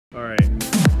Alright,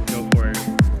 go for it.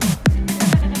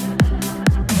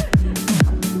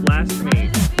 Last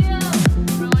meet.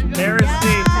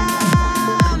 Heresy.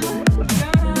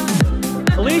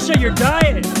 Alicia, you're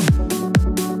dying!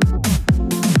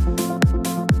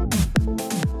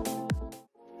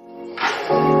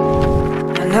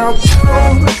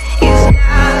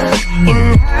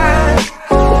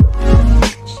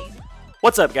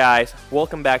 What's up, guys?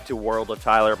 Welcome back to World of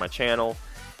Tyler, my channel.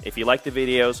 If you like the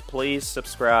videos, please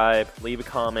subscribe, leave a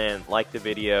comment, like the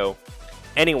video.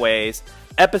 Anyways,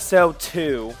 episode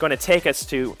 2 going to take us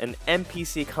to an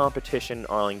NPC competition in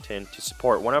Arlington to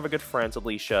support one of our good friends,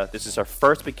 Alicia. This is our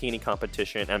first bikini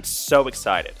competition, and I'm so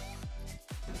excited.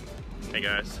 Hey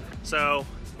guys, so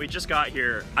we just got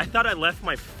here. I thought I left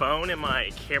my phone and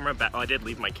my camera back. Oh, I did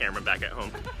leave my camera back at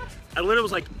home. I literally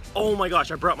was like, oh my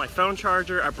gosh, I brought my phone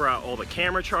charger, I brought all the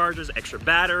camera chargers, extra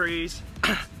batteries,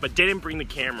 but didn't bring the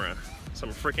camera. So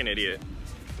I'm a freaking idiot.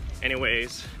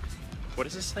 Anyways, what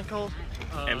is this thing called?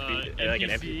 NPC, like an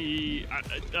NPC?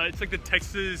 It's like the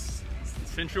Texas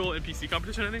Central NPC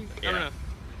competition, I think? Yeah. I don't know.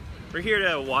 We're here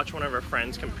to watch one of our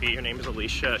friends compete. Her name is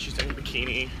Alicia. She's in a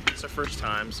bikini. It's her first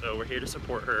time, so we're here to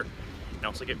support her and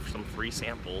also get some free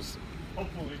samples.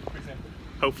 Hopefully free samples.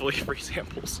 Hopefully free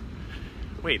samples.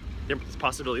 Wait, there's a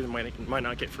possibility they might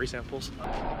not get free samples.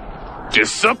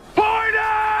 Disappointed!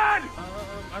 I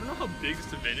don't know how big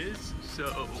this event is,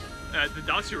 so at the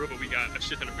Docs Europa we got a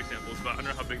shit ton of free samples, but I don't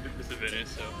know how big this event is,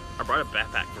 so. I brought a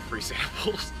backpack for free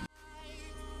samples.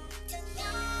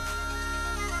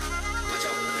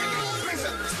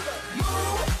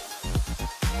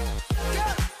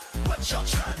 What y'all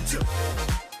trying to do?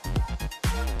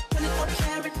 24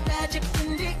 karat magic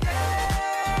in the air.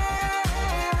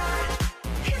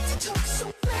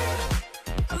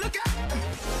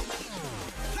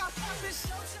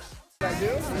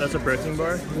 That's a protein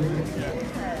bar? If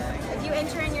you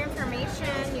enter in your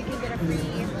information, you can get a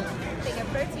free thing of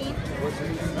protein.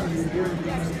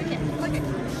 Yeah, just click it. Click it.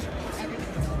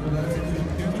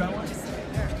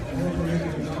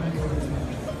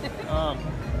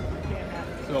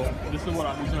 So this is what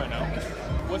I'm using right now.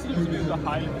 What's supposed to be the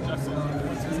high and the just?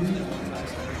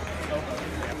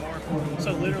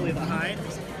 So literally the high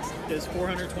is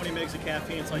 420 megs of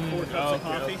caffeine. It's like 4 cups of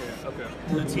coffee. Okay.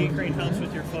 The tea cream helps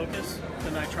with your focus.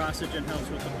 The nitrogen helps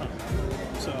with the pump.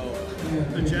 So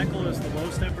the Jekyll is the low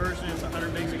step version. It's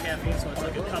 100 megs of caffeine, so it's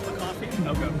like a cup of coffee.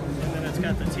 Okay. And then it's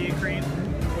got the tea cream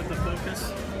with the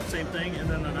focus, same thing, and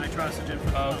then the nitrogen for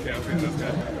the pump. Okay, that's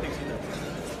good.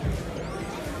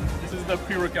 This is the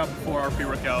pre-workout before our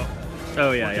pre-workout.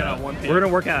 Oh yeah, yeah. We're gonna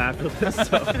work out after this.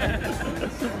 So.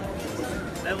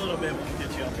 That little bit will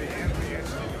get you up here.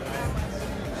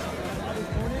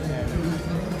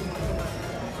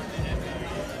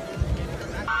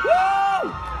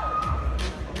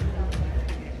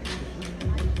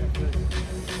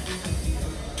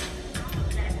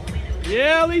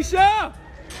 Yeah, Alicia!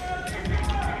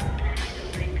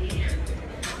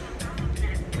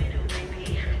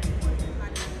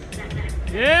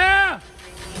 Yeah!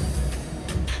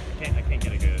 I can't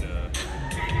get a good.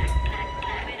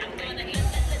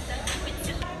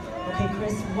 Okay,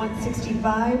 Chris,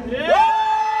 165. Yeah!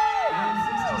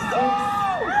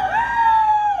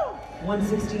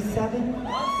 166. 167.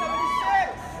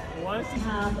 176. We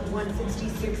have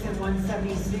 166 and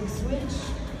 176 switch.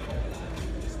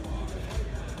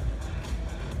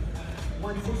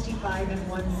 165 and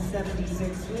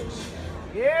 176 switch.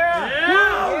 Yeah!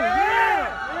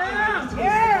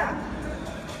 Yeah!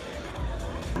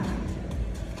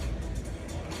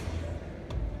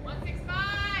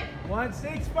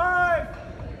 165!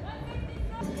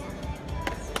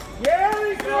 Yeah,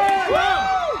 Lisa!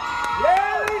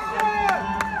 Yeah, Lisa!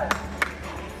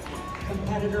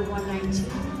 Competitor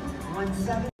 119,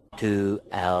 17. 2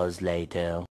 hours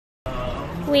later.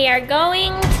 We are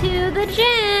going to the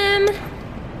gym.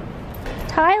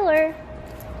 Tyler,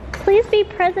 please be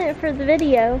present for the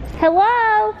video.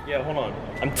 Hello? Yeah, hold on.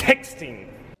 I'm texting.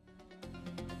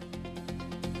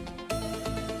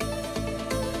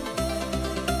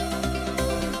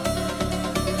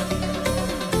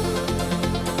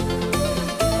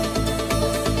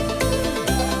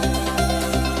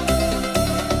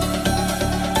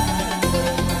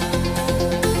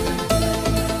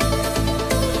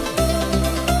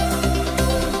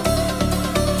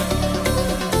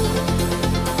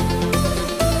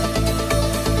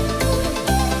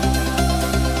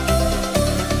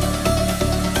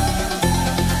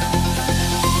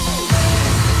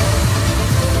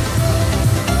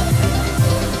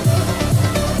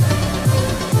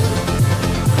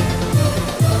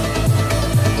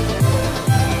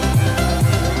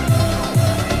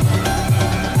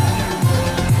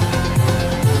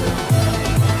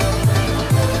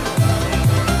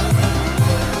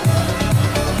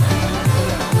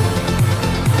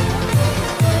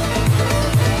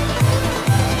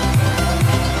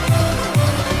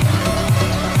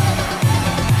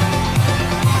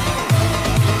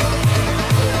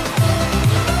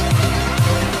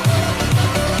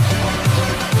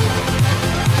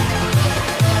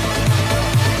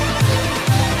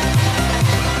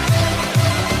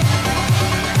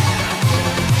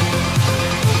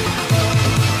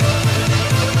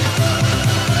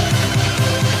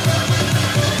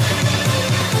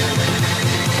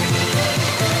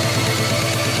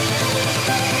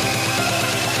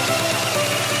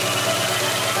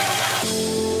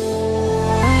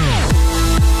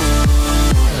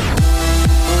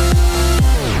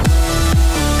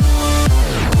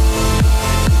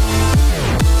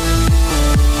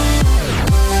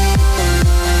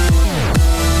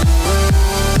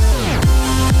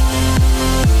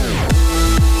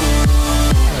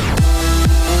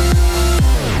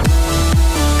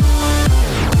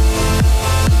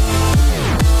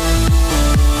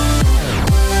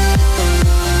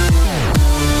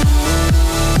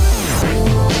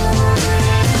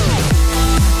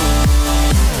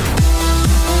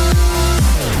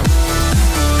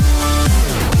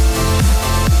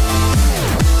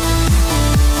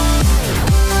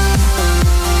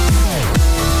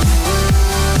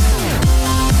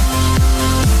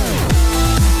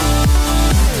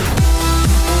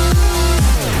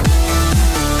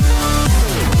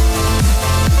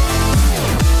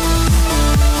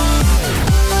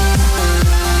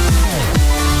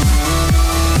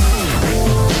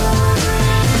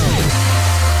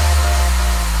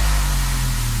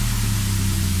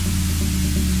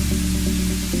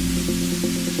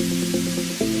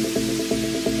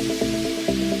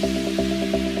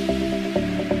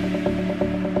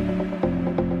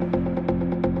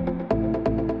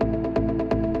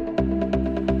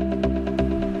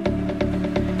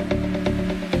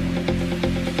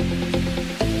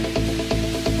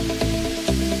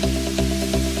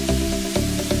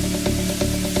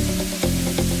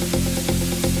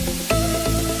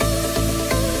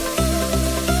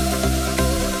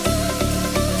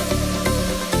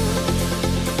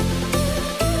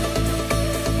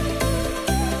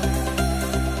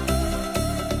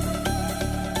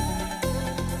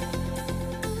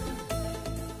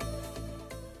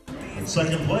 In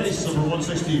second place, silver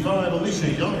 165,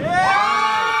 Alicia Young.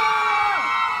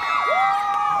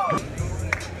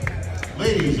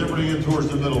 Ladies, everybody in towards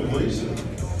the middle, please.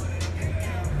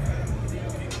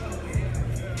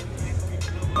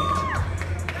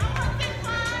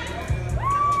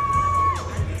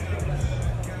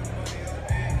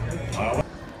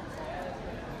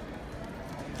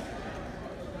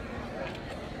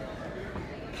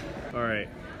 All right,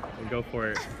 we'll go for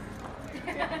it.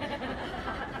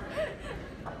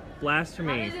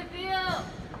 Blasphemy. How does it feel?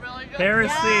 Really good.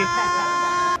 Heresy.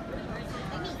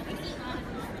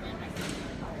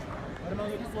 What am I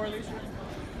looking for, Alicia?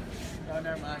 Oh,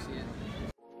 never mind. I see it.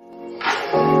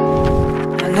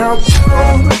 I know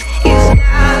gold is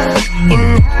not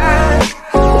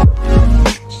enough.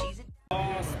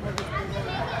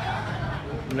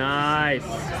 Nice.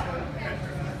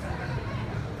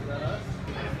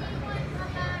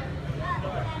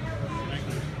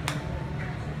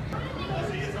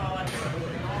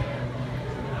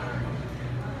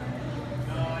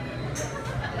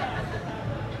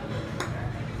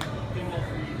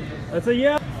 That's a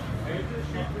yeah.